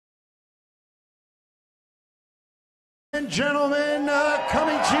And gentlemen,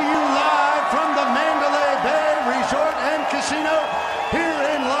 coming to you live from the Mandalay Bay Resort and Casino here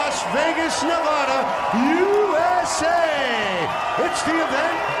in Las Vegas, Nevada, USA. It's the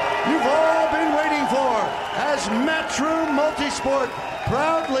event you've all been waiting for as Matchroom Multisport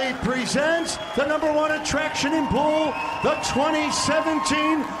proudly presents the #1 attraction in pool, the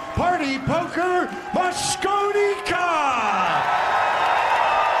 2017 Party Poker Mosconi Cup.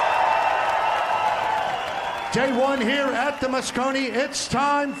 Day one here at the Mosconi. It's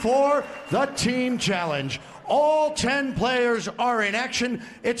time for the team challenge. All 10 players are in action.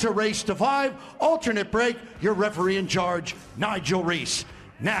 It's a race to 5. Alternate break. Your referee in charge, Nigel Reese.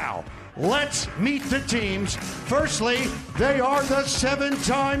 Now, let's meet the teams. Firstly, they are the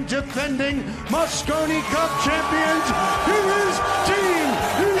 7-time defending Mosconi Cup champions. Here is Team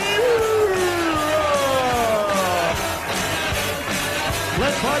Europe,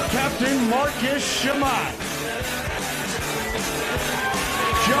 led by Captain Marcus Shamat,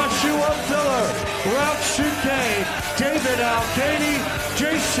 Joshua Filler, Ralph Souquet, David Alcani,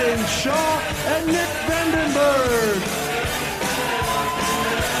 Jason Shaw, and Nick Vandenberg.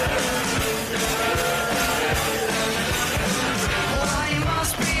 Well, you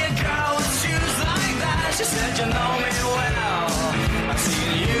must be a girl with shoes like that. She said you know me well. I've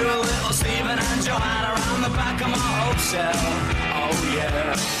seen you, little Stephen and Joanna around the back of my hope shell. Oh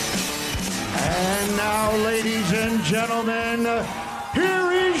yeah. And now, ladies and gentlemen,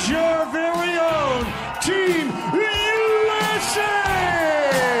 here is your very own Team USA!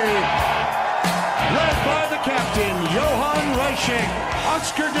 Led by the captain, Johan Reichek,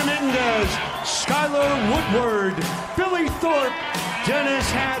 Oscar Dominguez, Skylar Woodward, Billy Thorpe, Dennis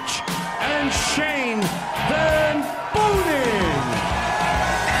Hatch, and Shane Van Bonen.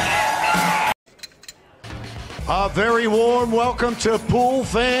 A very warm welcome to pool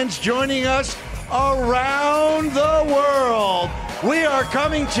fans joining us around the world. We are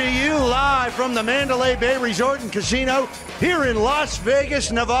coming to you live from the Mandalay Bay Resort and Casino here in Las Vegas,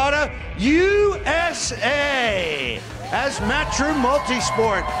 Nevada, USA, as Matchroom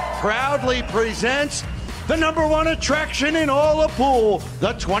Multisport proudly presents the #1 attraction in all of pool,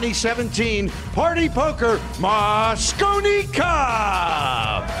 the 2017 Party Poker Mosconi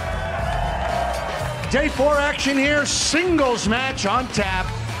Cup. Day 4 action here, singles match on tap.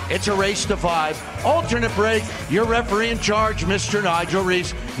 It's a race to 5. Alternate break. Your referee in charge, Mr. Nigel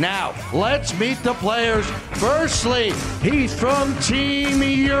Reese. Now, let's meet the players. Firstly, he's from Team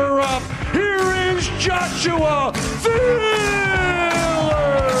Europe. Here is Joshua Filler.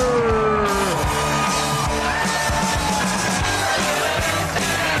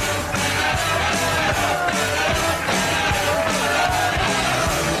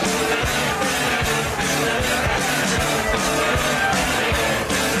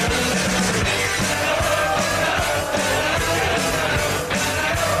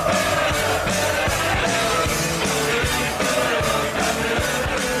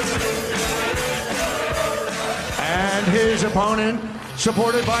 His opponent,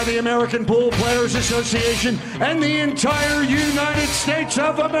 supported by the American Pool Players Association and the entire United States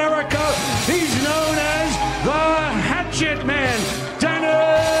of America, he